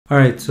All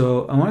right,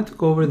 so I wanted to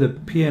go over the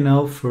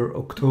P&L for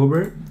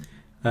October.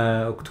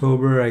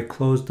 October, I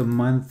closed the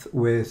month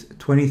with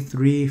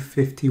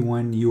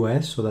 2351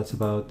 US, so that's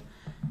about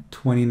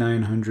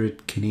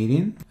 2900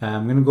 Canadian.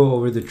 I'm gonna go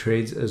over the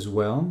trades as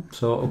well.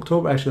 So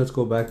October, actually, let's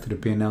go back to the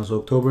P&L. So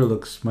October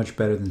looks much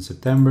better than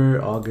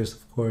September, August,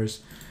 of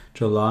course,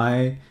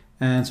 July,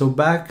 and so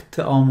back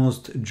to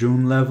almost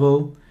June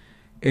level.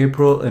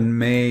 April and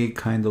May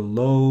kind of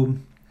low.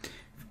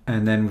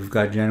 And then we've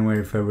got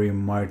January, February,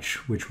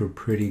 March, which were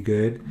pretty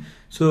good.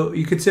 So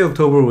you could say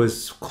October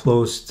was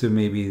close to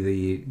maybe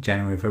the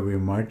January, February,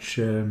 March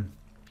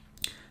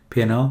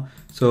P&L.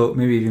 So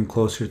maybe even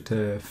closer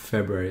to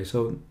February.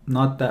 So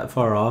not that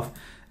far off.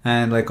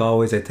 And like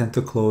always, I tend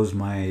to close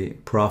my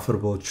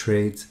profitable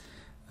trades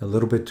a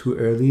little bit too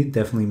early.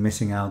 Definitely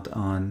missing out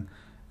on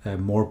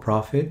more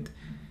profit.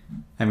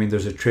 I mean,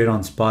 there's a trade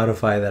on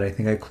Spotify that I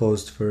think I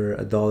closed for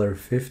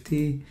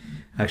 $1.50.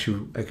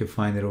 Actually, I could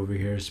find it over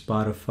here.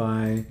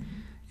 Spotify.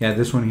 Yeah,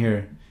 this one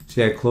here.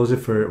 See, I closed it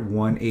for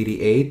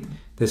 $188.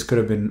 This could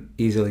have been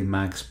easily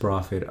max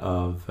profit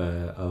of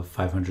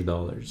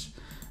 $500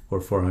 or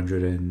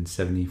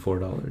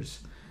 $474.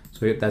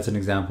 So that's an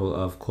example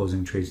of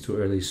closing trades too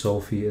early.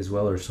 SoFi as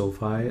well, or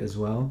SoFi as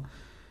well.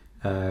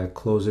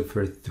 Close it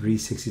for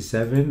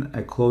 $367.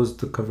 I closed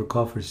the cover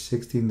call for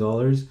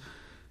 $16.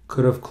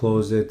 Could have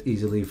closed it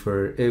easily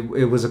for,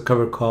 it was a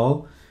cover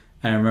call.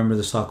 And I remember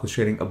the stock was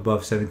trading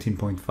above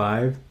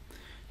 17.5.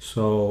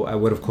 So I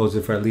would have closed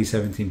it for at least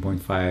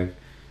 17.5.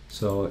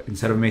 So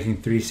instead of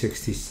making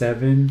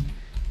 367,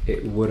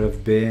 it would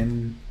have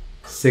been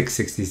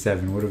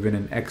 667. Would have been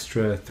an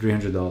extra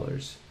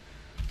 $300.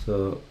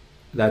 So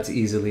that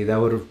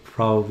would have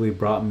probably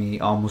brought me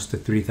almost to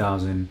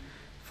 3,000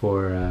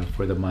 for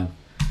the month.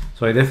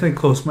 So I definitely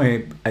closed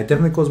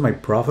my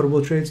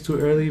profitable trades too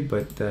early,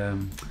 but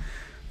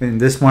in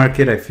this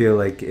market, I feel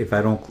like if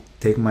I don't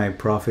take my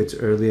profits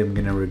early, I'm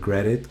gonna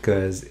regret it,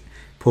 because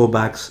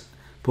pullbacks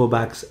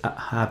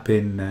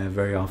happen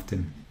very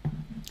often.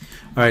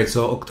 All right,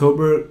 so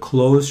October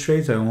closed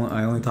trades. I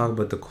only talk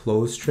about the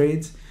closed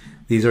trades.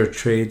 These are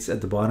trades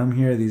at the bottom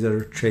here. These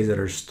are trades that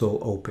are still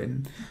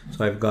open.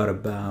 So I've got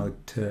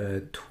about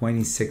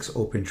 26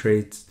 open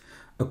trades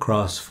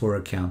across 4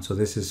 accounts. So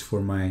this is for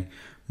my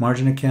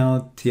margin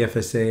account,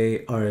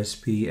 TFSA,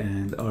 RSP,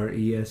 and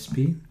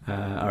RESP.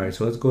 All right,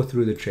 so let's go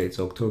through the trades.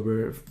 So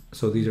October,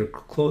 so these are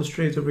closed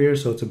trades over here.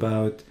 So it's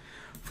about,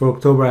 for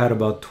October, I had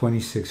about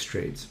 26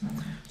 trades.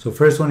 So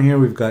first one here,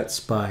 we've got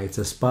SPY. It's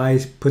a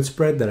SPY put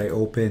spread that I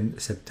opened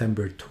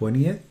September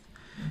 20th.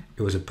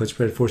 It was a put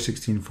spread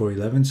 416,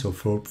 411, so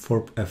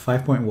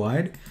 5-point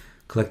wide,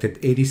 collected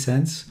 80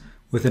 cents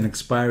with an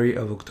expiry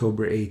of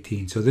October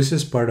 18. So this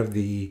is part of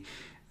the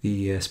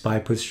SPY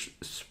put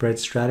spread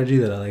strategy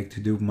that I like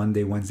to do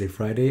Monday, Wednesday,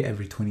 Friday,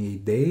 every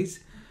 28 days.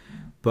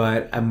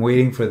 But I'm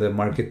waiting for the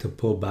market to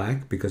pull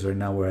back, because right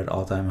now we're at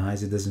all-time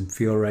highs. It doesn't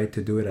feel right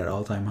to do it at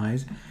all-time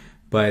highs.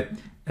 But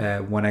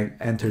when I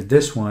entered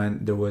this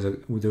one, there was a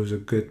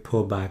good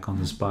pullback on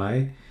the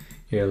SPY.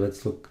 Here,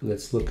 let's look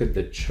at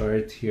the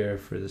chart here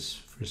for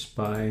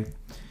SPY.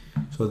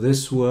 So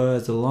this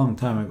was a long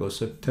time ago,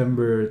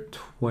 September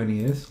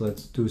 20th.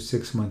 Let's do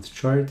 6-month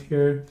chart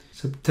here.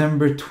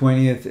 September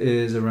 20th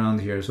is around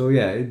here. So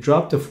yeah, it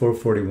dropped to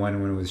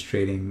 441 when it was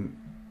trading,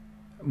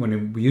 when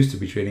it used to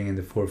be trading in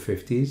the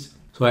 450s.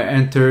 So I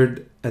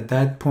entered, at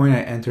that point,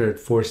 I entered at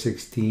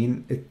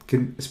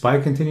 416. SPY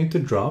continued to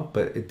drop,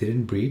 but it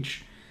didn't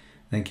breach.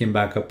 Then came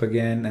back up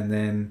again. And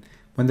then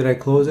when did I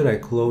close it? I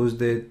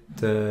closed it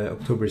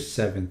October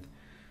 7th.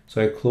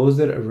 So I closed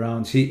it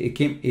around, see,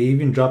 it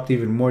even dropped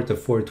even more to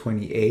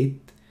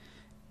 428,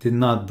 did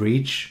not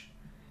breach.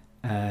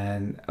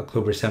 And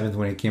October 7th,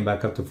 when it came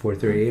back up to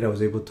 438, I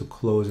was able to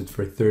close it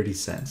for 30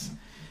 cents,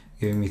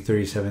 giving me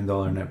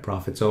 $37 net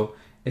profit. So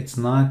it's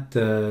not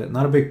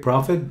a big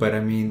profit, but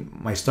I mean,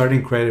 my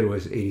starting credit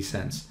was 80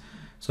 cents.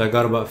 So I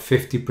got about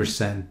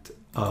 50%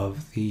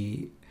 of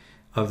the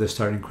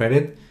starting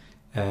credit.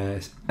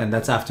 And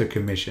that's after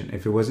commission.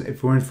 If it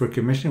weren't for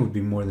commission, it would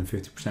be more than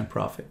 50%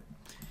 profit.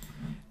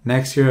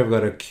 Next here, I've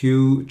got a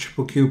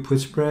triple Q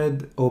put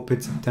spread,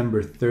 open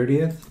September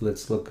 30th.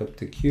 Let's look up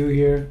the Q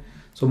here.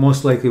 So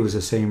most likely it was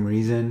the same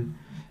reason.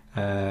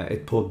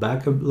 It pulled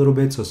back a little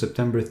bit. So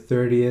September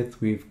 30th,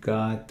 we've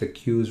got the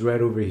Qs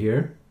right over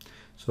here.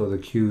 So the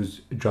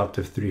Qs dropped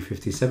to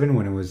 357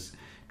 when it was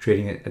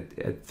trading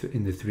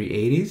in the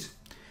 380s.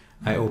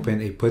 I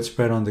opened a put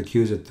spread on the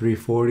Qs at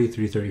 340,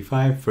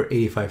 335 for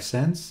 85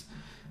 cents.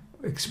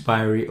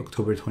 Expiry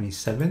October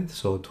 27th,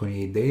 so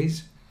 28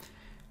 days.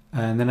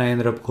 And then I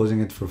ended up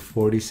closing it for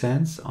 40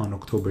 cents on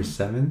October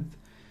 7th.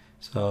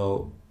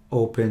 So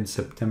opened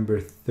September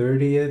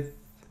 30th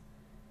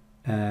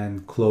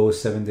and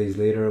closed 7 days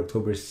later,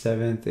 October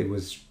 7th.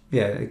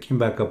 It came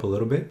back up a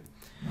little bit.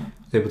 I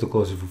was able to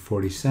close it for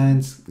 40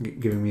 cents,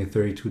 giving me a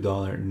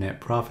 $32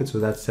 net profit. So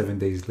that's 7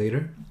 days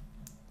later.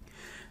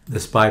 The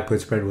SPY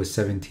put spread was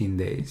 17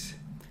 days.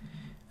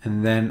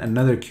 And then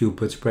another Q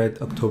put spread,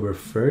 October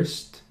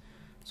 1st.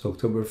 So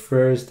October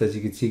 1st, as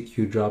you can see,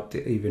 Q dropped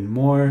even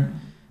more.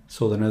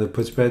 Sold another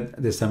put spread.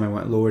 This time I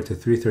went lower to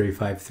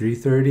 335,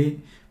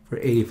 330 for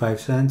 85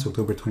 cents.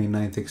 October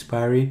 29th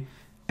expiry.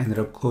 Ended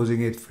up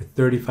closing it for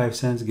 35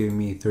 cents, giving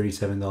me a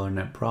 $37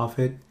 net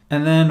profit.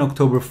 And then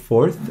October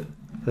 4th,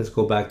 let's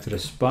go back to the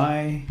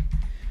SPY.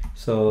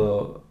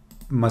 So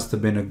must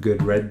have been a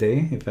good red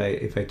day if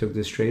I took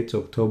this trade. So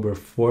October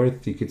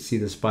 4th, you could see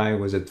the SPY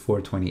was at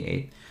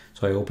 428.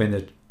 So I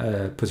opened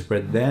a put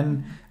spread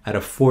then at a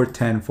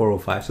 410,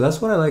 405. So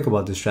that's what I like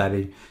about this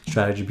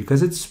strategy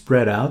because it's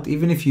spread out.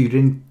 Even if you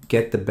didn't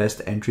get the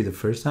best entry the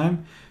first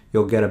time,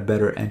 you'll get a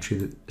better entry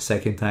the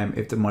second time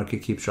if the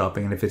market keeps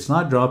dropping. And if it's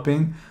not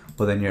dropping,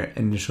 well, then your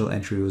initial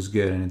entry was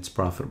good and it's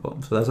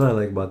profitable. So that's what I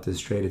like about this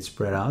trade. It's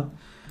spread out.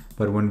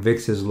 But when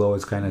VIX is low,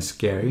 it's kind of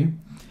scary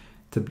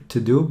to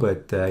do.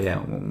 But yeah,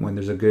 when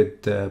there's a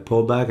good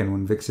pullback and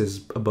when VIX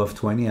is above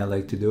 20, I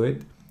like to do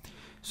it.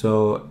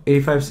 So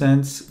 85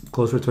 cents,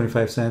 close for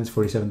 25 cents,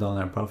 $47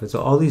 net profit.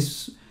 So all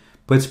these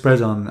put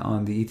spreads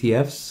on the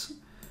ETFs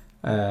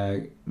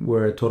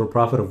were a total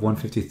profit of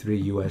 153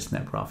 US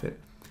net profit.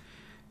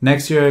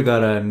 Next year, I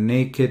got a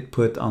naked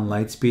put on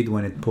Lightspeed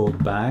when it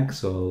pulled back.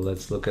 So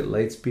let's look at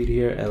Lightspeed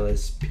here,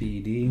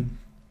 LSPD.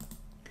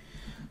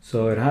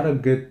 So it had a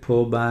good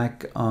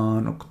pullback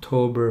on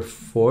October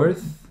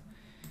 4th.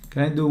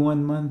 Can I do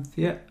 1 month?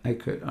 Yeah, I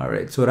could. All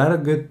right. So it had a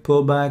good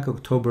pullback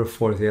October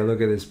 4th. Yeah,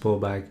 look at this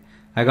pullback.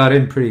 I got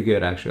in pretty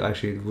good, actually.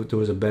 Actually, there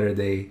was a better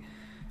day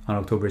on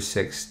October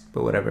 6th,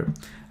 but whatever.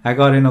 I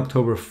got in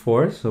October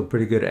 4th, so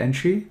pretty good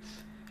entry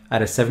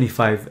at a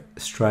 75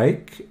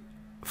 strike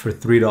for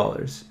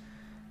 $3.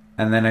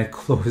 And then I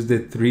closed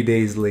it 3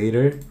 days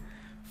later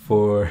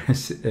for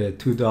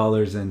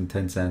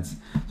 $2.10.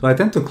 So I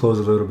tend to close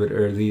a little bit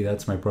early.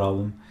 That's my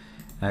problem.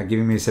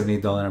 Giving me a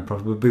 $78 net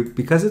profit. But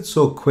because it's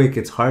so quick,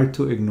 it's hard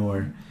to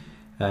ignore.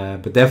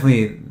 But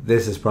definitely,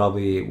 this is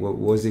probably, what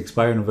was the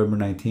expire November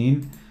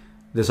 19?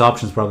 This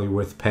option is probably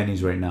worth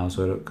pennies right now,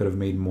 so it could have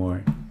made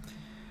more.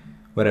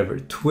 Whatever.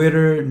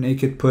 Twitter,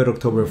 naked put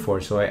October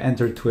 4th. So I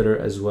entered Twitter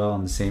as well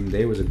on the same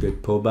day. It was a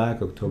good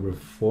pullback, October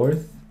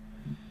 4th.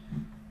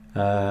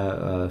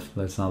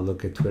 Let's not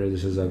look at Twitter.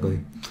 This is ugly.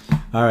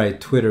 All right,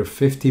 Twitter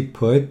 50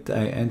 put.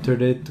 I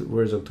entered it.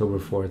 Where's October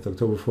 4th?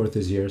 October 4th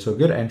is here. So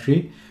good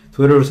entry.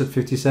 Twitter was at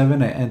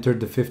 57. I entered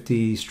the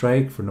 50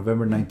 strike for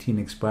November 19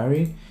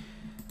 expiry.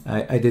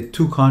 I did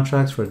 2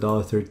 contracts for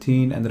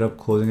 $1.13. Ended up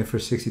closing it for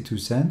 62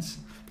 cents.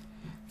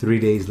 3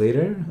 days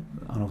later,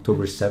 on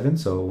October 7th,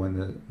 so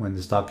when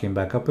the stock came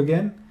back up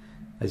again,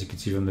 as you can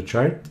see from the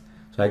chart.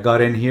 So I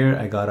got in here,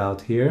 I got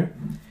out here,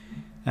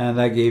 and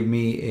that gave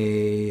me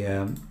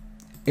a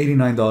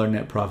 $89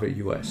 net profit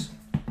US.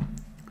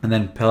 And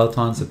then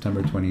Peloton,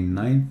 September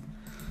 29th.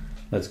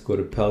 Let's go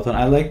to Peloton.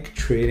 I like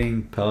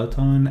trading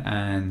Peloton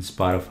and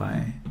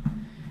Spotify.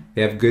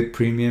 They have good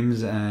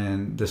premiums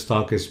and the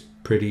stock is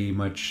pretty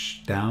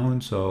much down,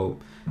 so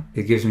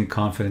it gives me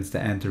confidence to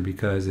enter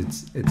because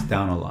it's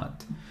down a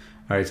lot.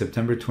 All right,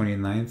 September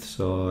 29th,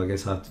 so I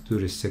guess I'll have to do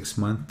the 6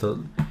 month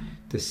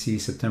to see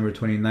September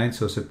 29th.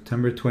 So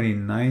September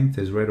 29th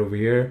is right over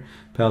here.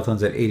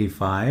 Peloton's at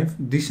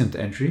 85. Decent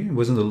entry. It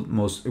wasn't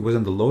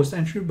the lowest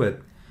entry,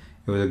 but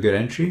it was a good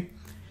entry.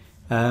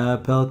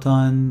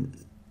 Peloton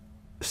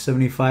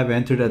 75, I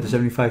entered at the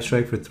 75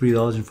 strike for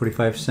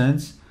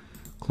 $3.45.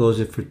 Closed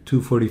it for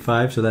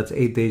 $2.45, so that's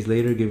 8 days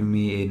later, giving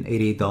me an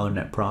 $88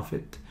 net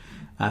profit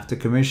after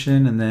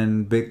commission. And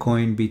then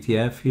Bitcoin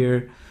BTF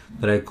here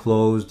that I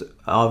closed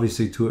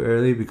obviously too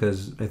early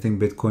because I think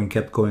Bitcoin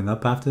kept going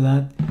up after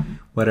that.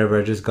 Whatever,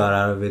 I just got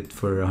out of it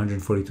for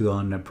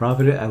 $142 net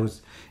profit.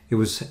 It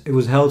was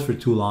held for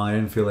too long. I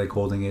didn't feel like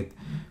holding it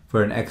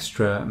for an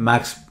extra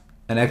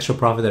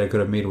profit that I could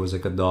have made was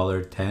like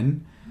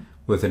 $1.10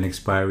 with an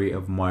expiry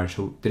of March.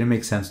 So it didn't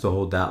make sense to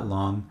hold that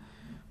long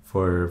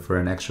for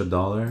an extra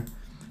 $1.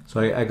 So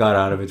I got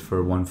out of it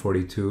for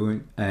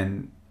 $142,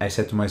 and I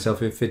said to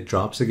myself, if it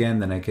drops again,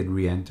 then I could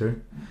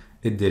re-enter.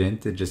 It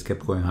didn't. It just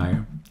kept going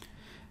higher.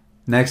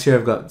 Next year,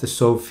 I've got the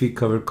SoFi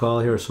covered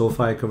call here, or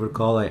SoFi covered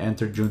call. I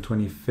entered June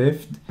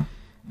 25th.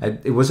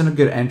 It wasn't a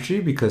good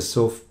entry because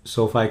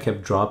SoFi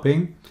kept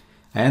dropping.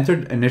 I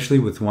entered initially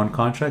with 1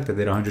 contract. I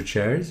did 100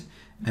 shares.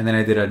 And then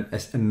I did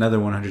another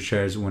 100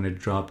 shares when it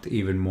dropped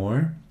even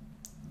more.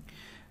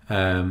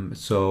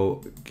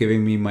 So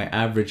giving me my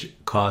average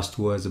cost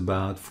was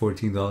about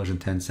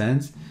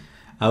 $14.10.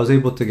 I was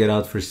able to get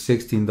out for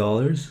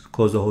 $16,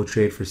 close the whole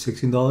trade for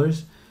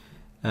 $16,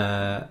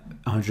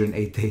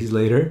 108 days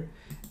later,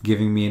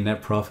 giving me a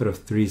net profit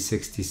of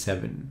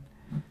 $367.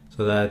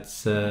 So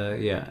that's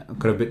yeah,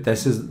 could have been.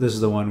 This is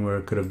the one where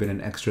it could have been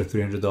an extra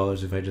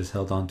 $300 if I just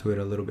held on to it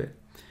a little bit.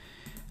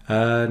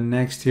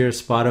 Next here,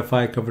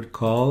 Spotify covered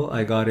call.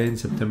 I got in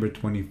September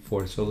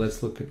 24th. So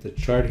let's look at the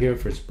chart here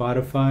for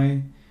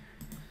Spotify.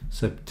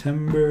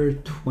 September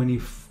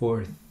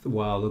 24th.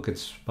 Wow, look at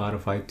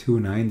Spotify,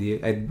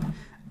 290.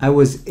 I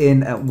was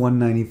in at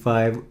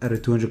 195 at a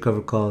 200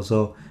 covered call,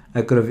 so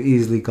I could have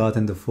easily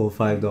gotten the full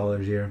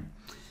 $5 here.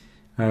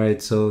 All right,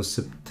 so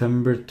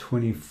September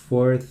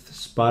 24th,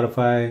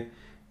 Spotify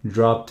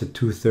dropped to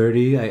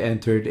 230. I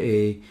entered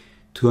a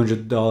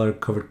 $200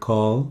 covered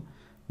call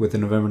with a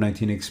November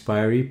 19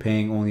 expiry,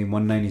 paying only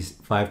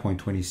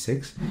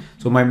 195.26.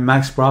 So my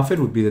max profit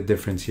would be the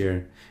difference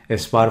here. If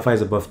Spotify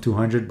is above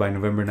 200 by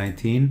November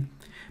 19,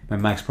 my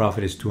max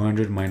profit is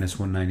 200 minus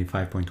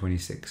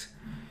 195.26.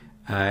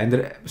 And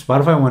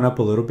Spotify went up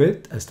a little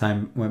bit as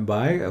time went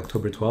by.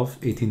 October 12th,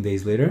 18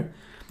 days later,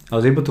 I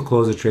was able to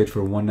close the trade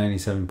for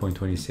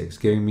 197.26,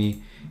 giving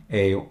me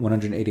a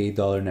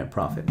 $188 net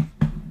profit.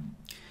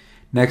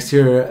 Next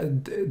here,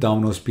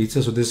 Domino's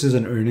Pizza. So this is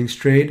an earnings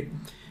trade.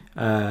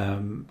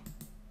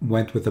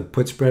 Went with a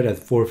put spread at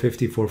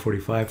 450,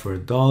 445 for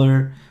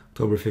 $1.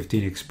 October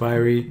 15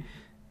 expiry.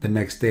 The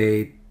next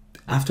day,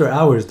 after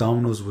hours,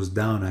 Domino's was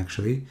down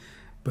actually,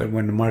 but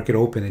when the market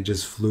opened, it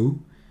just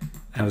flew.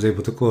 I was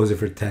able to close it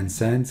for 10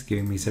 cents,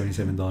 giving me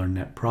 $77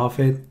 net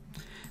profit.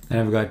 Then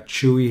I've got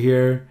Chewy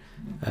here.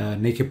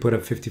 Naked put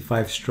up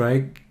 55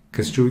 strike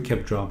because Chewy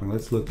kept dropping.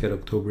 Let's look at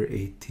October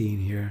 18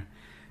 here.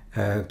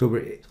 October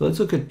 8. So let's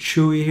look at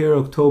Chewy here.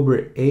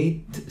 October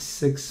 8,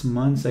 6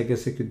 months. I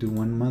guess I could do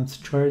 1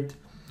 month chart.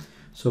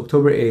 So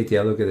October 8,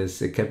 yeah, look at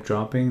this. It kept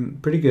dropping.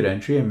 Pretty good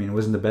entry. I mean, it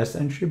wasn't the best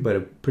entry, but a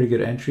pretty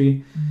good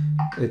entry.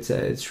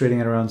 It's trading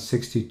at around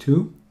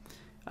 62.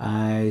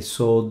 I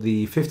sold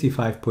the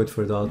 55 put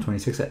for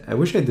 $1.26. I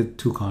wish I did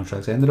 2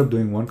 contracts. I ended up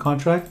doing 1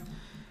 contract.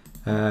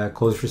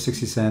 Closed for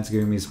 60 cents,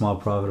 giving me a small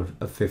profit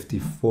of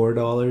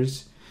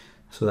 $54.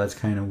 So that's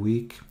kind of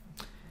weak.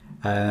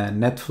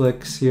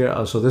 Netflix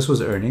here. So this was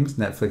earnings.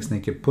 Netflix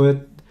naked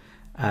put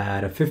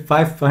at a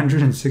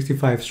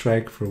 565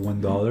 strike for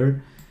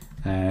 $1.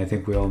 And I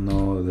think we all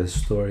know the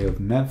story of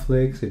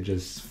Netflix. It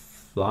just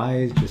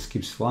flies, just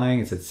keeps flying.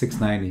 It's at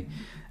 690.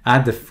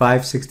 Add the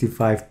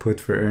 565 put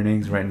for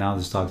earnings. Right now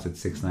the stock's at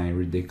 690.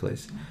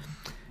 Ridiculous.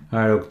 All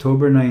right,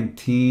 October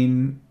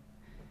 19,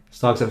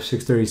 stock's up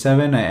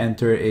 637. I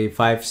enter a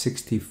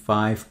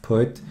 565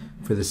 put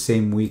for the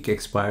same week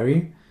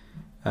expiry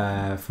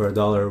for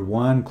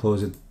 $1.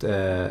 Close it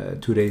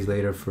 2 days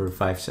later for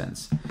 5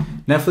 cents.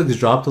 Netflix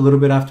dropped a little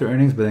bit after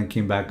earnings, but then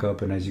came back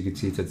up, and as you can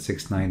see, it's at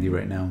 690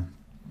 right now.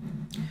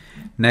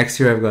 Next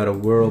here, I've got a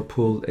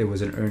Whirlpool. It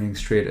was an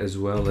earnings trade as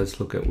well. Let's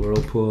look at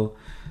Whirlpool.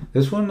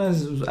 This one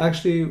was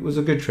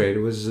a good trade.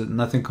 It was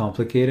nothing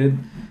complicated.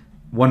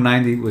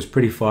 190 was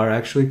pretty far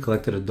actually.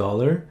 Collected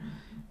 $1,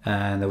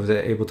 and I was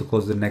able to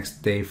close the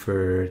next day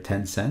for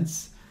 10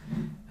 cents.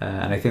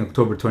 And I think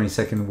October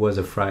 22nd was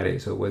a Friday,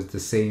 so it was the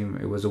same.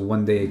 It was a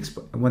one day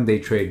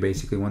trade,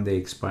 basically 1 day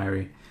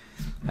expiry.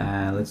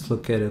 Let's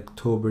look at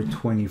October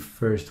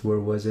 21st. Where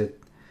was it?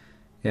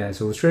 Yeah,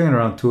 so it was trading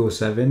around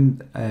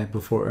 207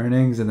 before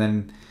earnings, and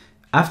then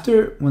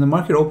after, when the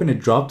market opened, it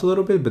dropped a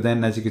little bit, but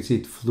then as you can see,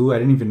 it flew. I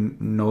didn't even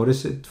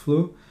notice it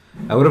flew.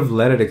 I would have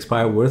let it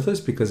expire worthless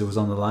because it was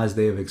on the last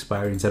day of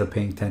expiry instead of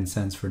paying 10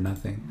 cents for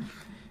nothing,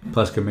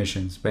 plus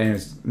commissions. But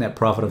anyways, net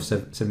profit of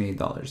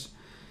 $78.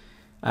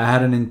 I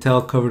had an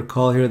Intel covered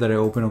call here that I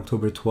opened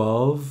October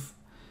 12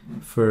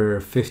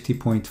 for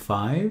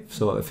 50.5.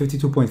 So a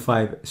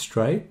 52.5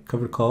 strike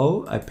covered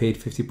call. I paid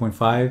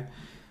 50.5.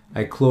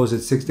 I closed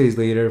it 6 days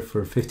later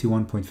for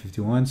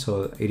 51.51,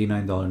 so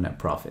 $89 net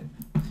profit.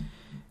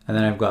 And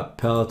then I've got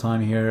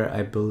Peloton here.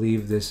 I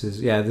believe this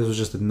was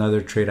just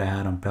another trade I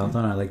had on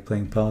Peloton. I like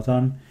playing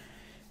Peloton.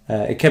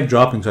 It kept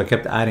dropping, so I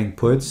kept adding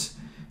puts.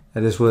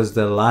 This was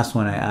the last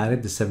one I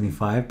added, the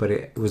 75, but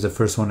it was the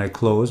first one I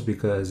closed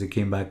because it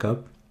came back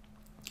up.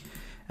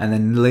 And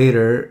then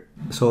later,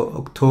 so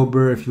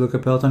October, if you look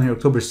at Peloton here,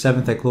 October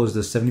 7th, I closed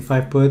the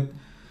 75 put.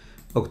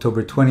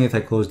 October 20th, I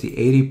closed the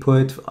 80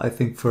 put, I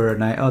think for a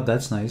night. Oh,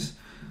 that's nice.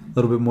 A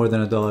little bit more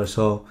than $1.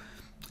 So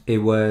it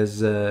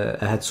was, I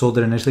had sold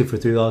it initially for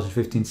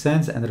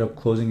 $3.15, ended up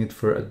closing it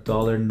for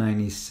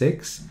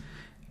 $1.96,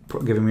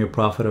 giving me a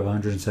profit of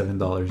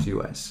 $107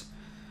 US.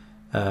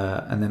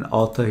 And then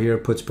Alta here,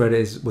 put spread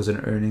was an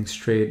earnings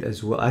trade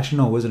as well. Actually,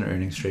 no, it wasn't an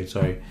earnings trade,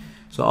 sorry.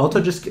 So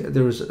Alta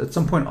there was, at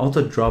some point,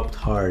 Alta dropped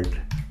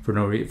hard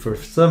for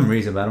some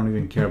reason, but I don't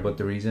even care about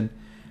the reason.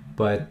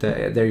 But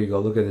there you go,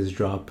 look at this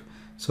drop.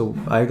 So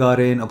I got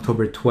in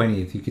October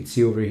 20th. You can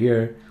see over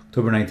here,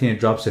 October 19th, it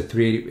drops to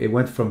 380. It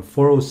went from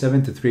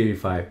 407 to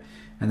 385.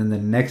 And then the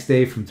next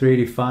day from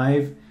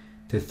 385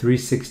 to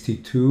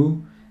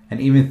 362 and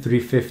even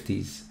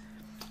 350s.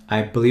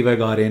 I believe I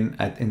got in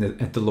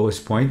at the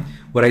lowest point.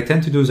 What I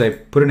tend to do is I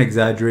put an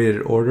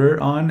exaggerated order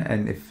on,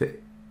 and if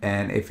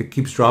it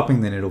keeps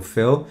dropping, then it'll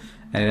fill.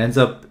 And it ends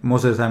up,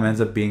 most of the time, ends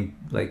up being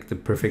like the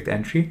perfect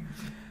entry.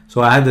 So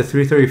I had the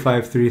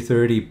 335,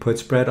 330 put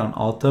spread on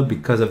Alta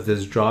because of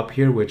this drop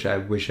here, which I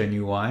wish I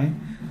knew why.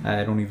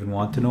 I don't even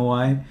want to know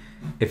why.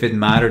 If it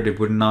mattered, it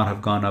would not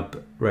have gone up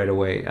right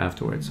away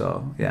afterwards.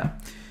 So yeah.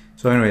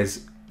 So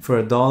anyways,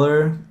 for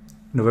 $1,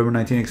 November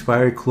 19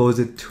 expiry, closed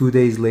it 2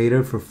 days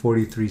later for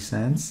 43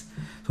 cents.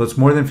 So it's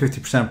more than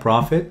 50%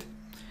 profit,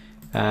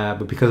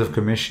 but because of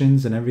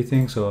commissions and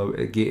everything, so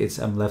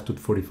I'm left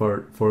with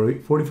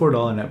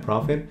 $44 net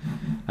profit,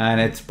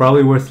 and it's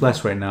probably worth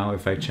less right now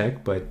if I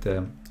check, but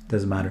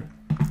doesn't matter.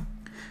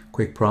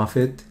 Quick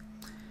profit.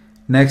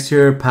 Next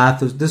here,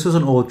 Pathos. This was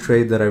an old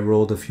trade that I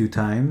rolled a few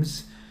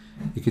times.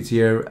 You can see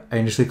here, I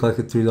initially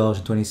collected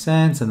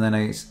 $3.20, and then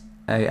I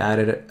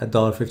added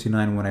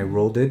 $1.59 when I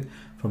rolled it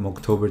from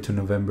October to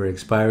November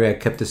expiry. I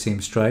kept the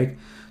same strike.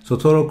 So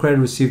total credit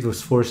received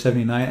was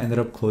 $479, ended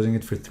up closing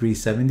it for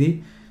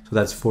 $370. So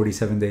that's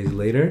 47 days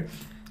later.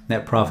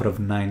 Net profit of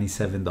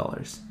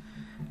 $97.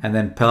 And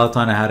then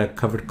Peloton, I had a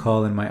covered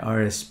call in my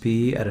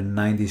RSP at a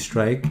 90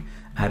 strike.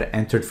 I had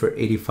entered for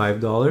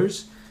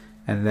 $85.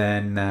 And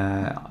then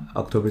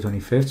October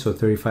 25th, so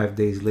 35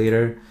 days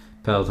later,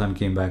 Peloton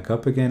came back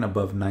up again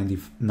above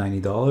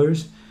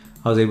 $90.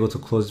 I was able to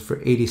close it for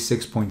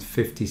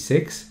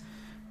 86.56,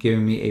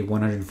 giving me a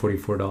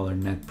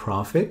 $144 net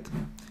profit.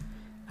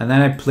 And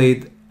then I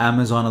played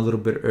Amazon a little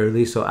bit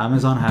early. So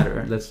Amazon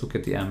had, let's look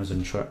at the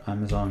Amazon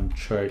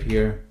chart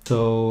here.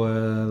 So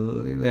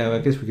yeah, I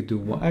guess we could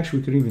do, actually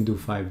we could even do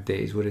 5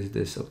 days. What is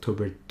this,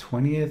 October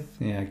 20th?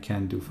 Yeah, I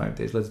can do 5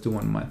 days. Let's do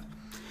 1 month.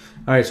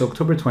 All right, so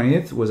October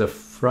 20th was a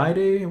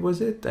Friday, was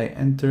it? I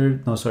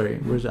entered, no, sorry,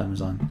 where's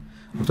Amazon?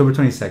 October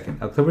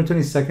 22nd. October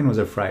 22nd was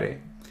a Friday.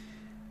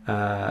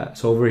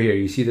 So over here,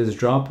 you see this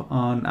drop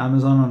on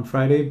Amazon on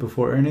Friday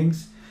before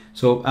earnings.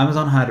 So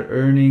Amazon had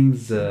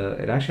earnings,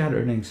 it actually had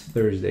earnings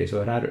Thursday.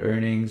 So it had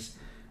earnings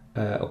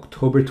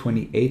October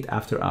 28th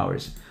after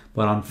hours.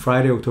 But on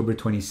Friday, October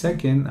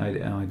 22nd,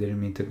 I didn't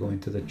mean to go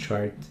into the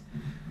chart.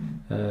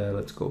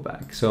 Let's go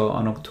back. So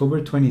on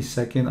October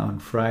 22nd, on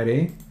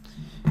Friday,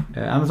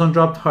 Amazon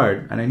dropped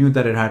hard. And I knew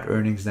that it had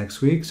earnings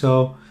next week.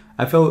 So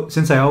I felt,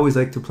 since I always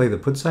like to play the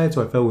put side,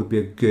 so I felt it would be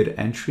a good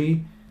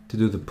entry to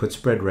do the put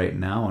spread right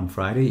now on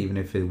Friday, even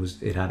if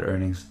it had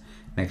earnings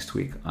next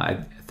week,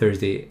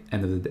 Thursday,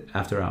 end of the day,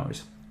 after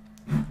hours.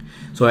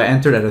 So I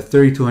entered at a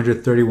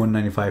 3,200,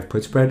 31.95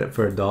 put spread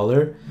for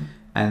 $1.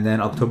 And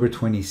then October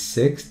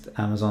 26th,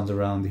 Amazon's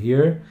around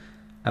here.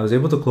 I was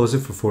able to close it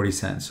for 40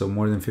 cents, so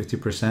more than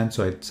 50%.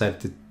 So I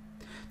decided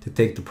to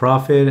take the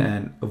profit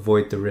and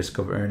avoid the risk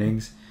of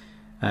earnings.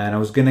 And I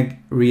was gonna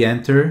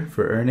re-enter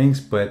for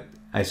earnings, but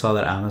I saw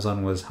that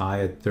Amazon was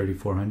high at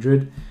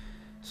 3,400.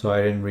 So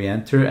I didn't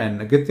re-enter,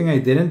 and a good thing I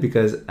didn't,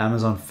 because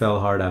Amazon fell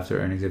hard after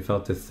earnings. It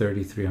fell to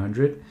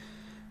 3,300.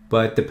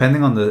 But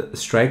depending on the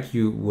strike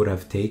you would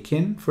have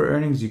taken for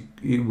earnings,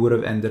 you would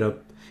have ended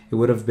up, it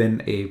would have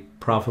been a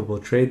profitable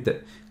trade,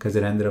 because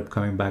it ended up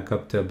coming back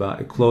up to about,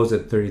 it closed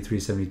at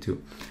 33.72.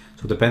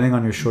 So depending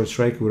on your short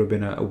strike, it would have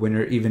been a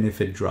winner even if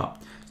it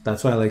dropped.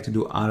 That's why I like to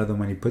do out of the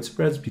money put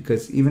spreads,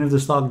 because even if the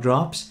stock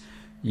drops,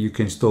 you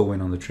can still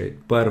win on the trade.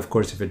 But of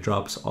course, if it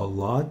drops a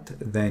lot,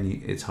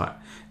 then it's hard.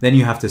 Then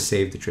you have to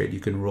save the trade. You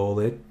can roll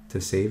it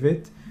to save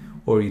it,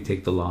 or you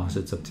take the loss.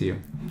 It's up to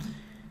you.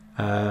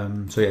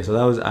 So yeah, so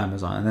that was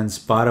Amazon. And then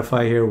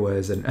Spotify here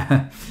was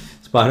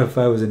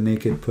Spotify was a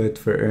naked put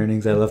for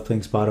earnings. I love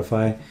playing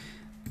Spotify.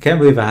 I can't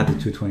believe I had the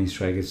 220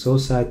 strike. It's so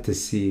sad to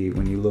see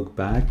when you look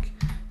back.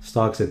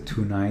 Stock's at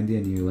 290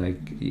 and you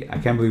like, I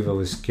can't believe I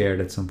was scared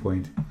at some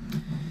point.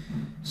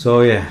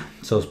 So yeah,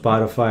 so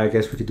Spotify, I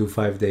guess we could do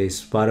 5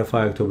 days.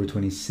 Spotify, October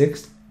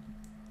 26th.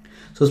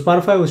 So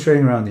Spotify was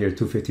trading around here,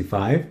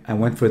 255. I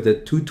went for the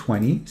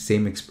 220,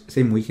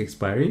 same week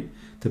expiry,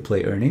 to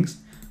play earnings.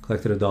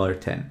 Collected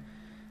 $1.10.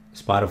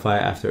 Spotify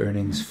after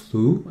earnings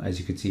flew, as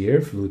you can see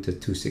here, flew to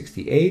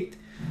 268.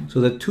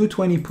 So the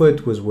 220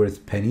 put was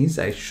worth pennies.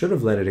 I should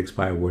have let it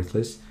expire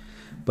worthless,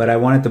 but I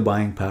wanted the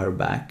buying power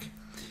back,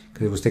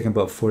 because it was taking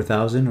about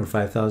 4,000 or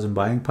 5,000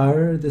 buying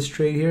power, this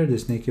trade here,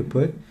 this naked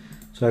put.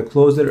 So I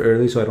closed it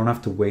early so I don't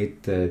have to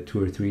wait 2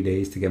 or 3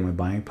 days to get my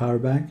buying power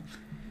back.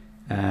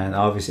 And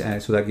obviously,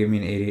 so that gave me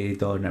an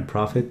 $88 net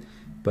profit.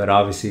 But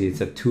obviously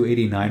it's at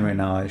 289 right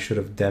now. I should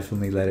have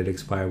definitely let it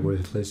expire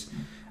worthless.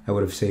 I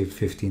would have saved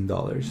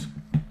 $15.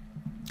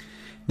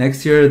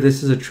 Next year,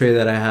 this is a trade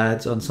that I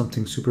had on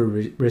something super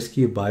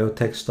risky,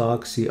 biotech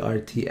stock,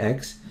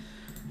 CRTX.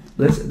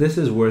 This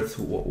is worth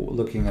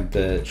looking at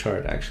the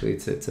chart, actually.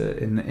 It's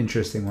an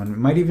interesting one. It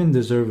might even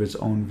deserve its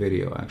own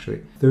video,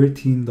 actually.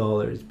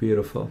 $13,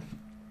 beautiful.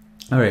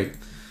 All right,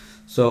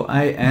 so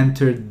I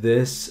entered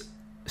this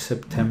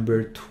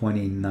September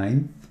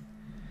 29th.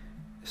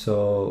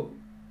 So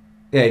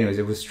yeah, anyways,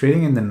 it was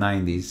trading in the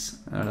 90s.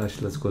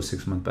 Let's go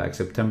 6 months back,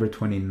 September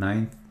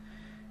 29th.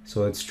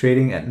 So it's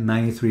trading at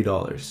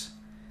 $93.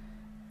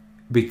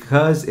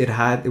 Because it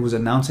was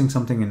announcing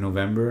something in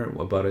November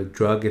about a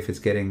drug, if their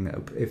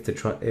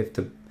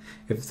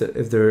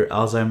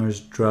Alzheimer's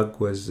drug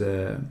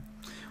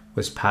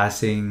was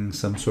passing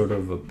some sort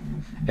of a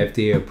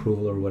FDA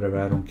approval or whatever,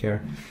 I don't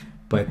care.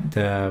 But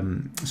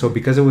so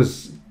because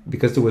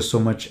there was so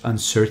much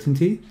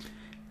uncertainty,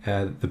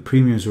 the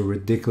premiums were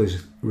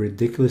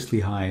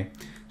ridiculously high.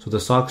 So the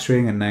stock's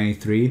trading at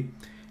 93.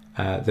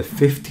 The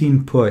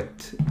 15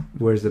 put,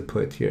 where's the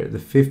put here? The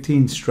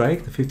 15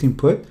 strike, the 15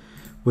 put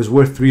was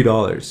worth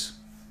 $3.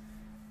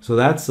 So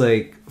that's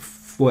like,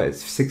 what,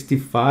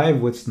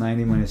 65? What's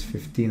 90 minus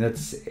 15?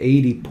 That's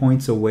 80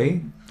 points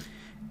away.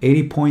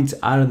 80 points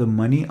out of the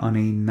money on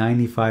a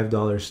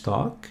 $95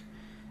 stock,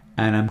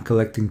 and I'm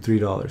collecting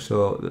 $3.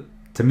 So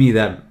to me,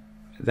 that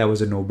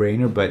was a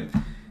no-brainer. But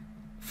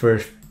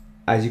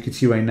as you can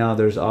see right now,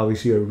 there's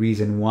obviously a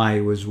reason why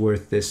it was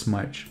worth this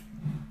much.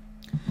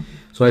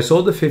 So I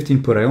sold the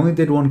 15 put. I only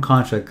did one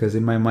contract because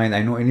in my mind,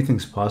 I know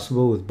anything's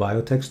possible with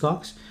biotech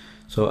stocks.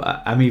 So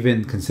I'm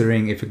even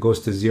considering if it goes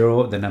to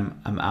zero, then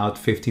I'm out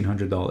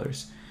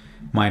 $1,500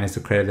 minus the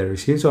credit that I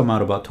received. So I'm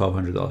out about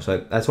 $1,200.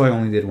 So that's why I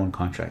only did one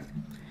contract.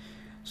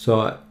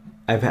 So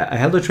I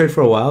held the trade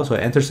for a while. So I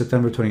entered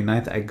September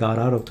 29th. I got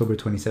out October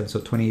 27th.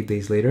 So 28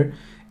 days later.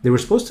 They were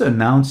supposed to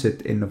announce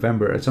it in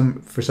November.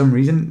 For some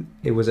reason,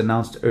 it was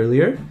announced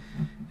earlier.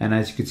 And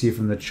as you can see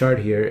from the chart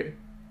here,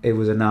 it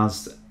was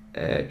announced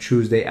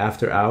Tuesday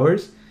after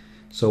hours.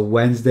 So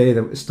Wednesday,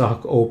 the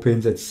stock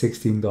opens at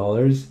 $16.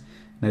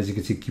 And as you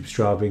can see, keeps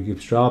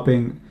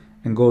dropping,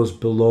 and goes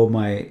below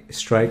my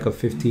strike of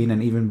 15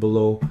 and even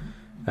below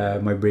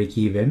my break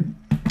even,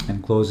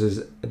 and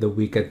closes the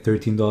week at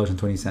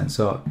 $13.20.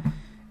 So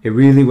it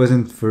really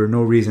wasn't for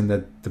no reason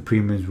that the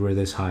premiums were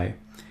this high.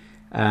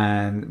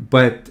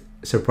 But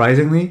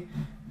surprisingly,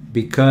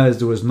 because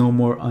there was no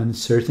more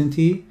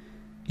uncertainty,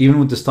 even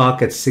with the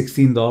stock at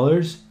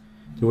 $16,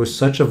 there was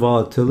such a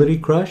volatility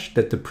crush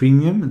that the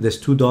premium, this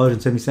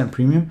 $2.70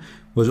 premium,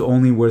 was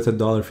only worth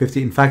 $1.50.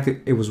 In fact,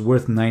 it was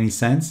worth 90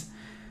 cents.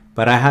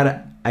 But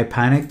I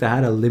panicked. I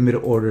had a limit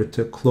order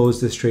to close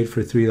this trade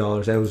for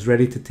 $3. I was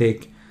ready to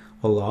take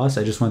a loss.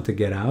 I just wanted to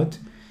get out,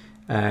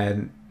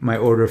 and my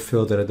order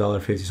filled at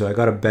 $1.50. So I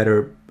got a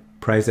better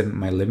price than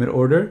my limit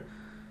order,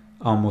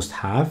 almost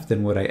half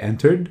than what I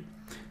entered.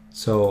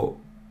 So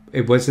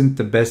it wasn't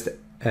the best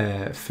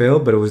fill,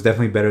 but it was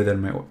definitely better than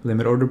my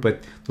limit order.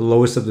 But the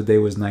lowest of the day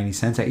was 90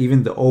 cents.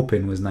 Even the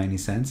open was 90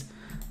 cents.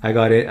 I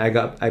got it.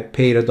 I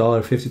paid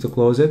 $1.50 to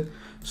close it.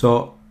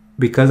 So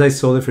because I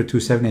sold it for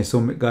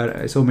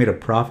 $2.70, I still made a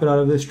profit out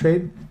of this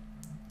trade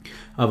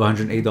of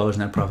 $108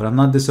 net profit. I'm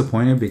not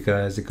disappointed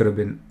because it could have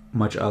been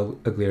much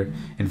uglier.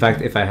 In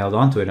fact, if I held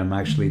on to it, I'm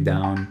actually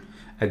down.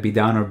 I'd be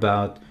down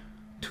about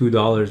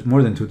 $2,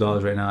 more than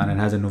 $2 right now, and it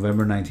has a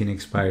November 19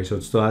 expiry, so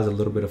it still has a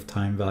little bit of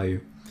time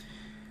value.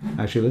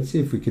 Actually, let's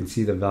see if we can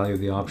see the value of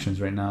the options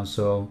right now.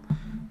 So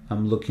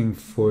I'm looking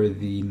for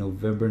the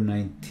November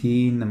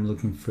 19. I'm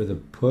looking for the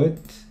put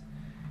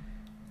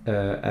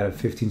at a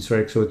 15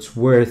 strike. So it's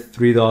worth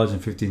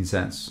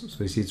 $3.15.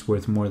 So you see it's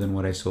worth more than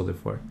what I sold it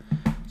for.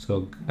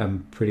 So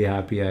I'm pretty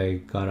happy I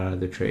got out of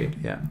the trade.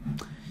 Yeah.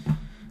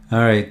 All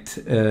right.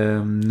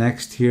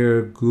 Next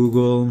here,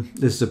 Google.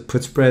 This is a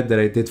put spread that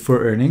I did for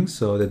earnings.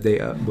 So the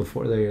day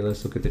before there,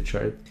 let's look at the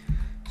chart.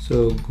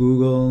 So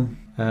Google,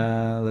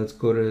 let's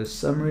go to the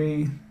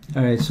summary.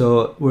 All right,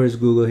 so where's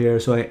Google here?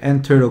 So I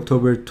entered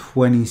October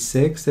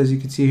 26th, as you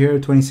can see here,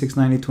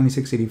 26.90,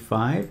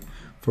 26.85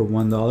 for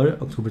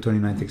 $1. October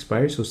 29th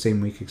expiry, so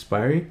same week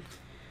expiry.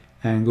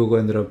 And Google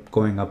ended up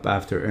going up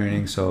after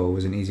earnings, so it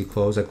was an easy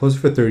close. I closed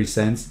for 30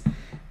 cents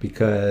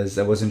because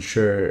I wasn't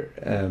sure.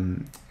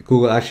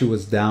 Google actually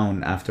was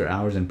down after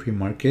hours in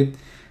pre-market,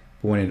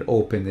 but when it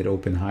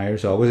opened higher.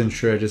 So I wasn't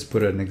sure. I just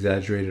put an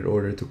exaggerated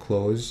order to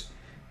close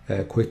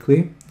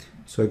quickly.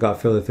 So it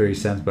got filled at 30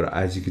 cents, but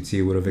as you can see,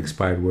 it would have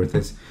expired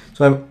worthless.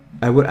 So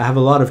I have a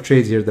lot of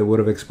trades here that would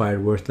have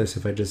expired worthless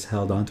if I just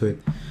held on to it.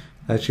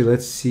 Actually,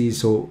 let's see.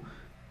 So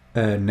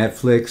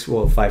Netflix,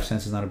 well, 5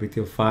 cents is not a big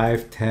deal.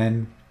 5,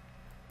 10.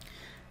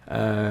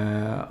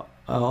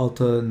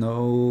 Alta,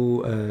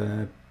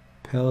 no.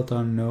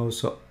 Peloton, no.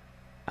 So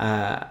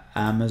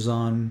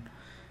Amazon,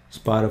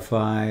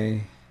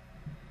 Spotify,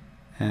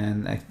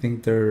 and I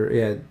think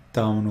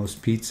Domino's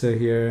Pizza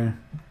here.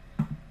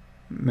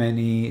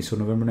 Many, so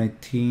November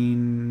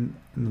 19,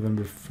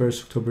 November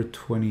 1st, October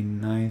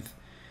 29th.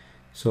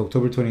 So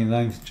October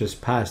 29th just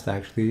passed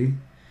actually.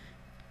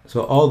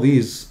 So all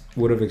these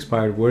would have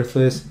expired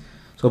worthless.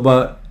 So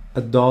about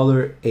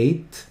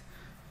 $1.08.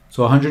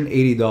 So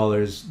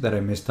 $180 that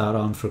I missed out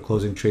on for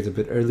closing trades a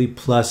bit early,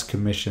 plus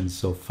commissions.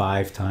 So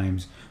 5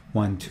 times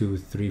 1, 2,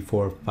 3,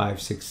 4,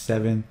 5, 6,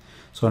 7.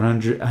 So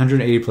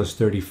 180 plus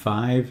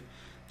 35.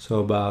 So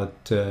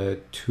about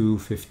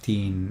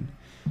 $215.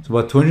 So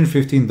about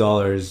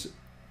 $215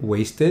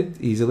 wasted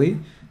easily.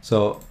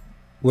 So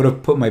would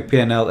have put my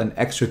P&L an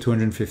extra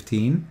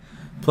 $215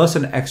 plus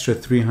an extra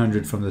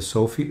 $300 from the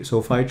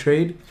SoFi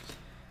trade,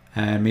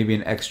 and maybe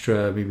an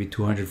extra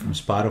 $200 from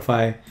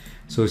Spotify.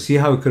 So see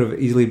how it could have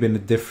easily been a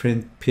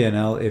different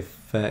P&L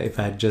if I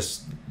had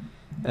just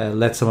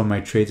let some of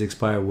my trades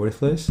expire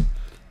worthless.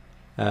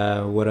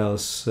 What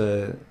else?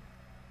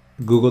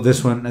 Google,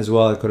 this one as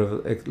well, I could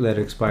have let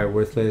it expire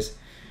worthless.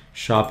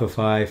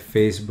 Shopify,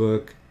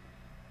 Facebook.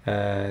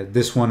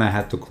 This one I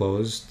had to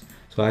close.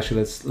 So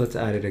actually let's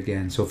add it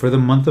again. So for the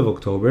month of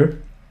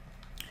October,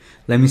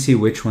 let me see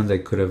which ones I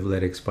could have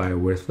let expire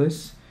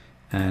worthless,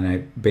 and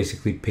I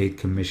basically paid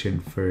commission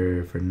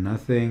for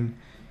nothing.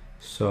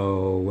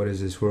 So what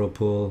is this?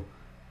 Whirlpool,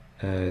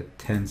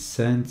 10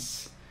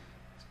 cents,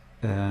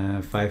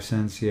 5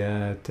 cents,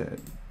 yeah.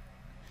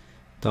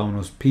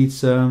 Domino's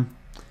Pizza,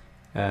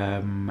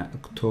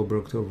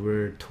 October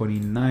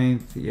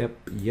 29th,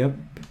 yep.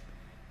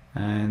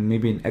 And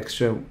maybe an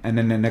extra, and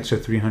then an extra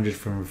 $300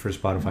 for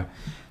Spotify.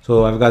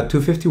 So I've got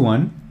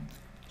 $251.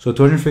 So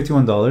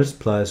 $251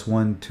 plus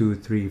 1, 2,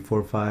 3,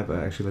 4, 5.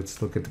 Actually,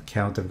 let's look at the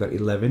count. I've got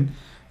 11.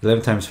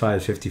 11 times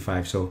 5 is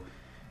 55. So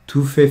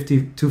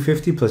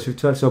 250 plus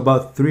 55, so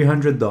about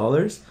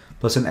 $300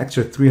 plus an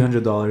extra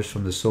 $300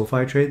 from the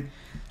SoFi trade.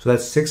 So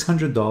that's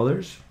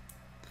 $600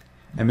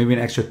 and maybe an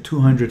extra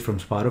 $200 from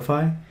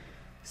Spotify.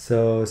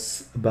 So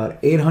it's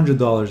about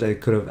 $800 I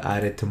could have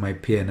added to my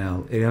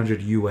PNL,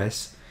 800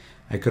 US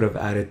I could have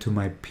added to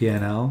my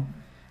PNL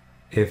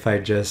if I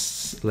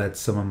just let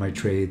some of my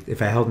trade,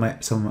 if I held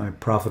some of my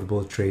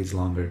profitable trades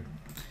longer.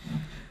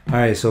 All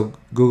right, so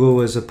Google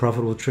was a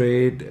profitable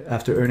trade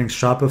after earnings.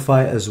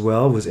 Shopify as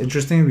well was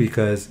interesting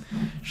because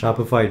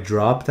Shopify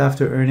dropped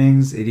after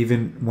earnings. It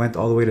even went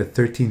all the way to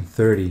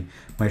 1330.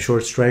 My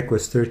short strike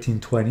was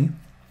 1320.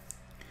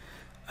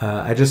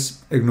 I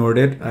just ignored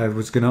it. I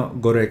was gonna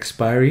go to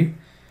expiry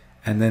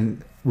and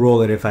then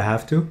roll it if I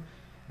have to,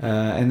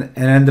 and it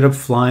ended up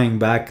flying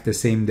back the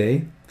same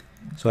day.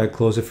 So I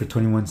closed it for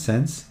 21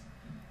 cents.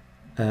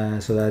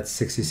 So that's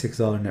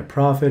 $66 net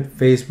profit.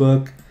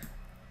 Facebook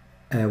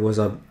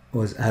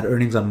had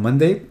earnings on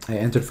Monday. I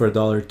entered for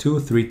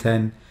 $1.02,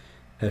 310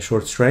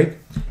 short strike.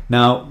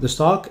 Now the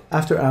stock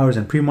after hours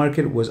and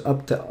pre-market was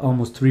up to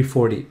almost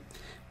 340.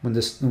 When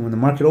the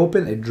market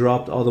opened, it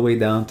dropped all the way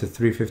down to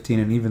 315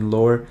 and even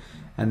lower.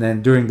 And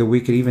then during the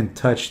week, it even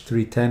touched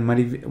 310.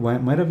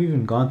 Might have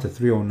even gone to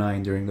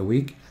 309 during the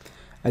week.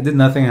 I did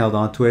nothing, held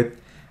on to it.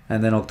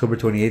 And then October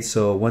 28th,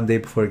 so one day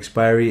before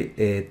expiry,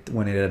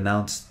 when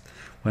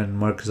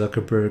Mark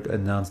Zuckerberg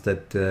announced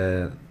that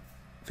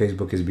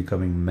Facebook is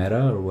becoming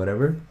Meta or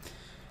whatever,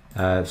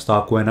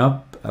 stock went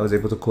up. I was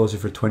able to close it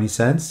for 20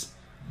 cents,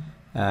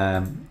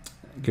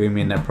 giving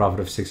me a net profit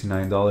of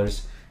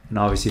 $69. And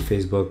obviously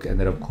Facebook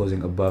ended up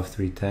closing above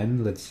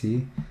 310. Let's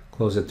see,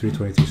 closed at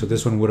 323. So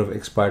this one would have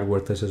expired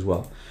worthless as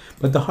well.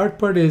 But the hard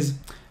part is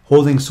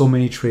holding so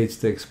many trades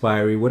to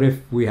expiry. What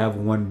if we have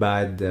one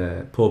bad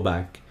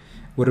pullback?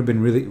 Would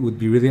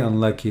be really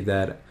unlucky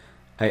that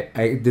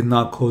I did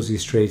not close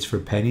these trades for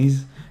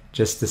pennies,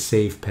 just to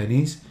save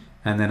pennies,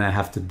 and then I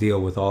have to deal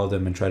with all of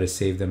them and try to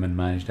save them and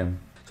manage them.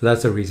 So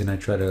that's the reason I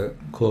try to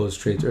close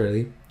trades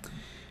early.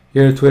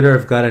 Here at Twitter,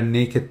 I've got a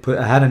naked put.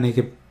 I had a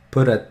naked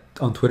put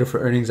on Twitter for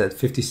earnings at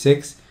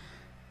 56.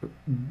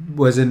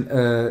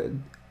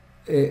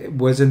 It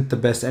wasn't the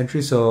best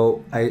entry,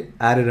 so I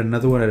added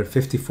another one at a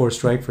 54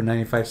 strike for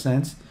 95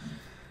 cents.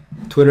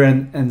 Twitter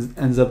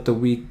ends up the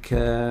week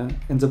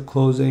ends up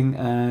closing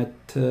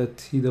at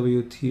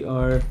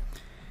TWTR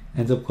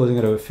ends up closing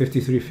at a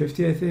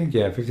 53.50, I think.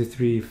 Yeah,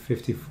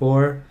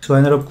 53.54. So I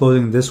ended up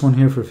closing this one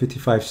here for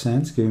 55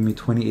 cents, giving me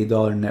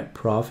 $28 net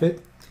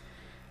profit.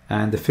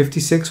 And the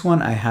 56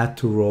 one I had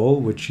to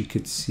roll, which you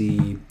could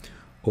see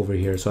over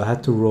here. So I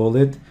had to roll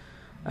it.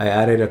 I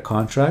added a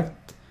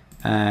contract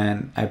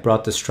and I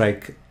brought the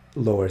strike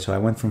lower. So I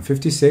went from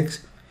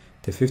 56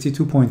 to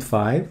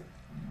 52.5.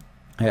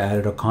 I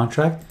added a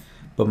contract,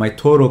 but my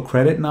total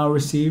credit now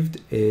received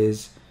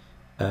is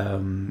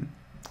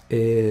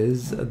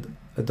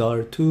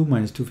 $1.02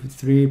 minus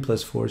 253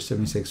 plus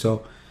 476.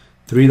 So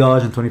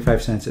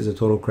 $3.25 is the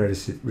total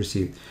credit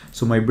received.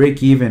 So my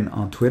break even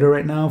on Twitter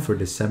right now for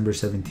December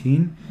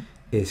 17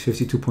 is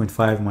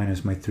 52.5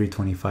 minus my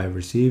 325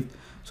 received.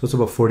 So it's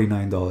about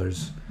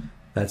 $49.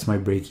 That's my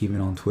break even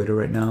on Twitter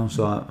right now.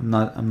 So I'm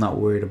not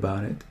worried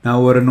about it.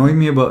 Now what annoyed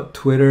me about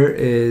Twitter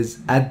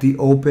is at the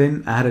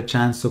open, I had a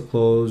chance to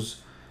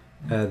close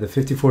the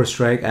 54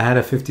 strike. I had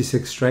a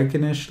 56 strike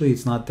initially.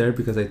 It's not there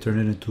because I turned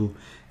it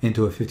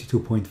into a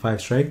 52.5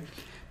 strike.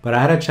 But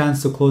I had a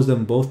chance to close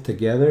them both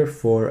together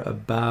for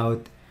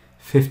about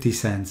 50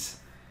 cents.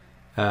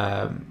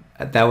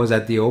 That was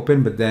at the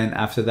open, but then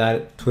after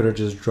that, Twitter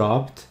just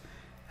dropped.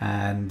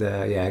 And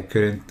I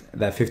couldn't,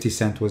 that 50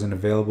 cent wasn't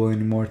available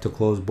anymore to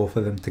close both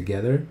of them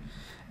together.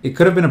 It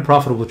could have been a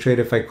profitable trade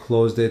if I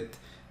closed it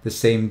the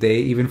same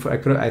day.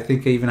 I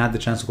think I even had the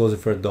chance to close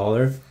it for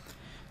 $1.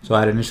 So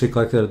I had initially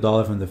collected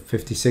 $1 from the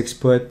 56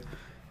 put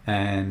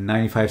and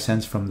 95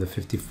 cents from the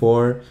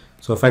 54.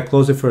 So if I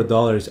close it for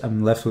 $1,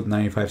 I'm left with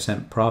 95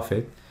 cent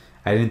profit.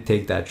 I didn't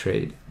take that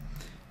trade,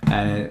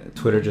 and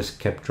Twitter just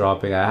kept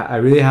dropping. I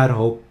really had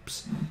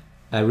hopes.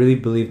 I really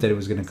believed that it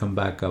was going to come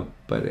back up,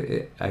 but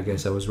I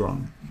guess I was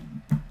wrong.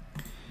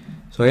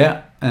 So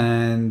yeah,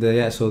 and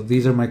so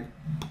these are my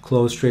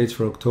closed trades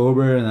for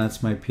October, and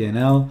that's my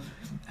P&L.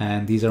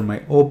 And these are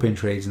my open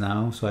trades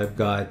now. So I've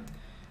got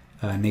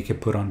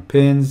naked put on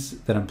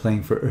pins that I'm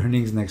playing for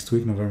earnings next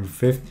week, November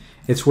 5th.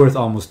 It's worth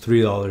almost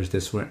 $3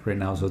 this right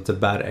now, so it's a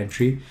bad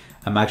entry.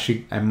 I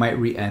might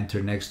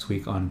re-enter next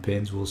week on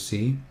pins. We'll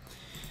see.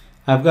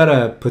 I've got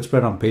a put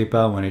spread on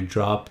PayPal when it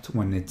dropped,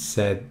 when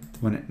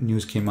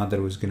news came out that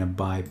it was going to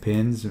buy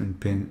pins, and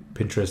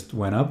Pinterest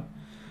went up,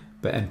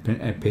 and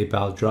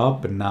PayPal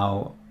dropped, but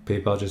now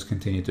PayPal just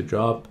continued to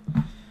drop.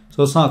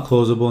 So it's not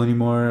closable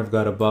anymore. I've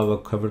got above a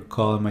covered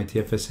call in my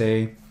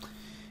TFSA.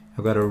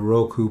 I've got a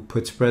Roku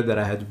put spread that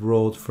I had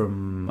rolled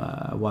from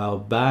a while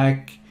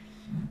back.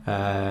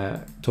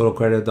 Total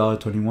credit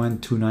 $1.21,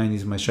 $2.90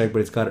 is my strike, but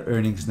it's got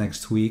earnings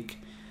next week.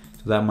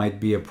 So that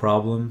might be a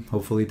problem.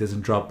 Hopefully it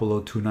doesn't drop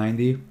below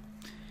 $2.90.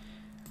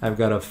 I've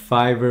got a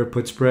 $5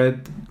 put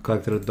spread,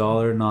 collected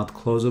 $1, not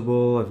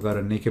closable. I've got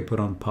a naked put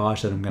on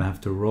Posh that I'm gonna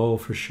have to roll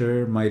for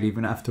sure. Might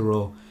even have to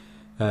roll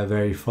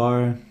very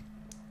far.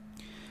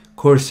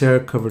 Corsair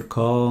covered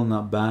call,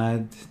 not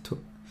bad.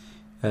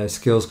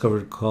 Skills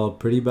covered call,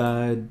 pretty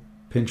bad.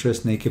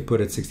 Pinterest naked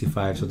put at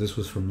 65. So this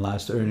was from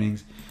last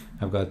earnings.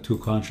 I've got 2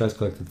 contracts,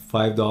 collected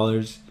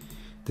 $5.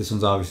 This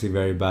one's obviously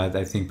very bad.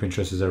 I think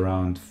Pinterest is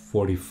around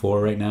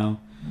 44 right now.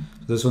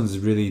 So this one's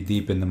really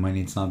deep in the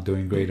money. It's not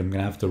doing great. I'm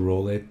gonna have to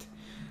roll it.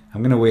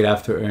 I'm gonna wait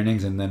after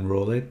earnings and then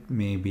roll it.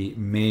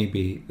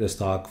 Maybe the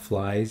stock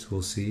flies.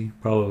 We'll see.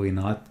 Probably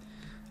not.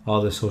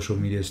 All the social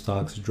media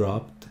stocks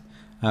dropped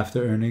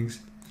after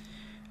earnings.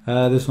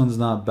 This one's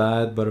not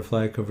bad.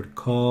 Butterfly covered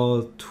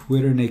call.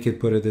 Twitter naked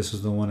put it. This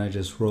was the one I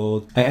just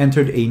rolled. I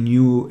entered a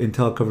new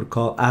Intel covered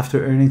call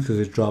after earnings because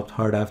it dropped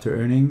hard after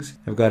earnings.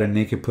 I've got a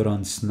naked put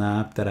on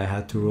Snap that I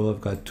had to roll. I've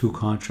got 2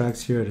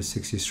 contracts here at a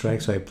 60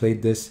 strike. So I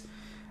played this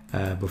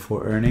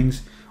before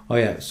earnings. Oh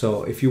yeah,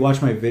 so if you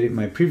watch my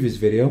previous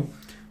video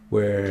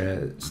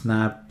where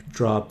Snap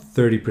dropped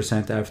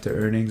 30% after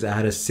earnings, I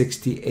had a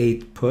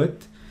 68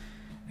 put.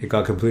 It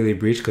got completely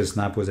breached because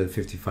Snap was at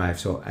 55.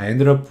 So I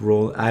ended up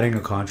adding a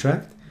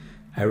contract,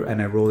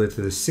 and I rolled it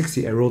to the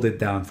 60. I rolled it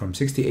down from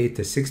 68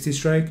 to 60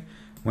 strike.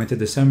 Went to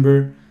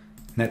December,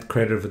 net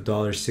credit of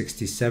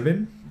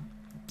 $1.67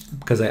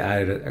 because I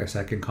added a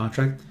second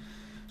contract.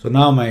 So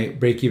now my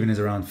break even is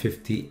around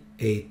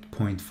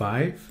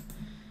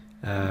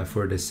 58.5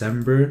 for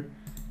December,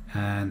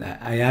 and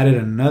I added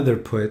another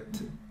put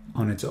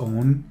on its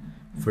own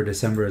for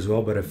December as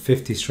well, but a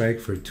 50 strike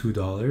for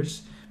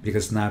 $2.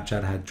 Because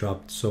Snapchat had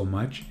dropped so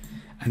much.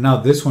 And now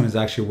this one is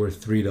actually worth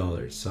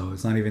 $3. So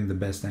it's not even the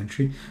best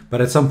entry.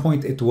 But at some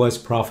point it was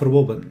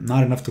profitable, but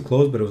not enough to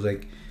close. But it was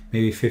like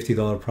maybe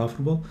 $50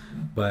 profitable.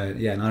 But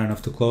yeah, not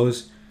enough to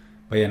close.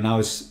 But yeah, now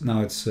it's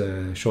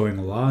showing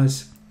a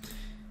loss.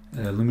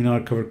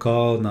 Luminar covered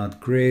call, not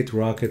great.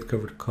 Rocket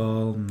covered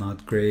call,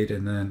 not great.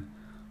 And then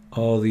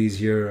all these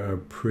here are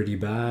pretty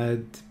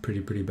bad.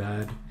 Pretty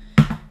bad.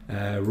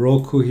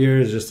 Roku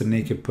here is just a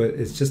naked put.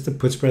 It's just a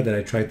put spread that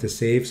I tried to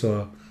save.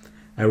 So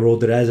I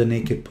rolled it as a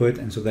naked put,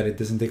 and so that it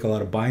doesn't take a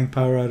lot of buying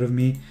power out of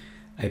me,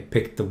 I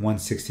picked the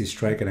 160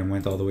 strike and I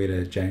went all the way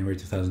to January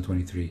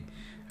 2023.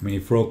 I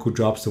mean, if Roku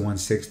drops to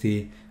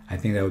 160, I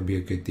think that would be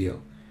a good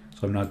deal.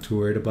 So I'm not too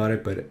worried about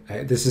it, but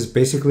this is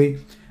basically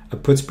a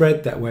put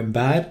spread that went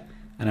bad,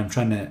 and I'm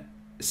trying to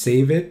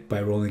save it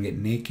by rolling it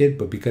naked,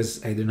 but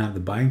because I didn't have the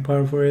buying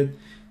power for it,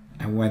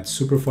 I went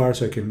super far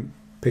so I can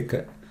pick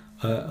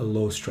a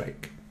low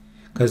strike.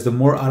 Because the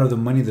more out of the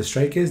money the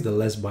strike is, the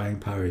less buying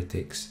power it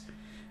takes.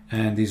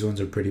 And these ones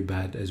are pretty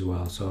bad as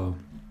well. So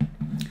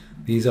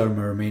these are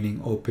my remaining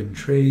open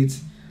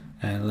trades.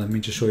 And let me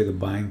just show you the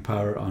buying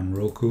power on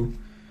Roku.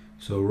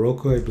 So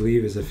Roku, I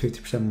believe, is a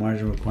 50%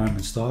 margin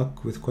requirement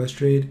stock with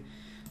Questrade.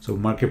 So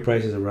market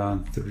price is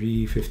around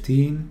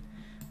 $315.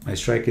 My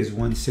strike is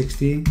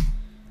 160.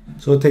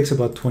 So it takes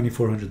about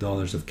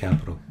 $2,400 of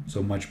capital.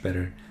 So much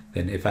better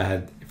than if I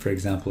had, for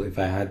example, if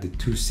I had the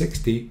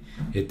 260,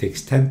 it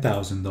takes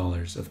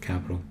 $10,000 of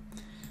capital.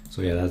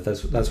 So yeah,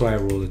 that's why I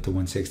rolled it to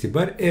 160.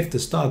 But if the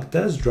stock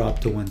does drop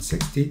to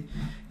 160,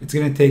 it's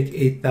gonna take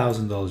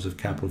 $8,000 of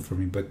capital for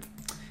me. But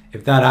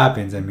if that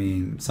happens, I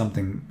mean,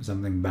 something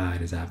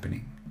bad is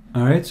happening.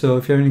 All right. So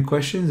if you have any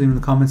questions, in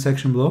the comment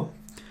section below.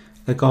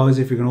 Like always,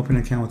 if you're gonna open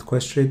an account with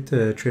Questrade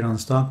to trade on the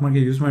stock market,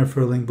 use my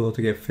referral link below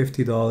to get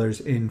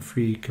 $50 in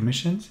free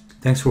commissions.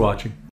 Thanks for watching.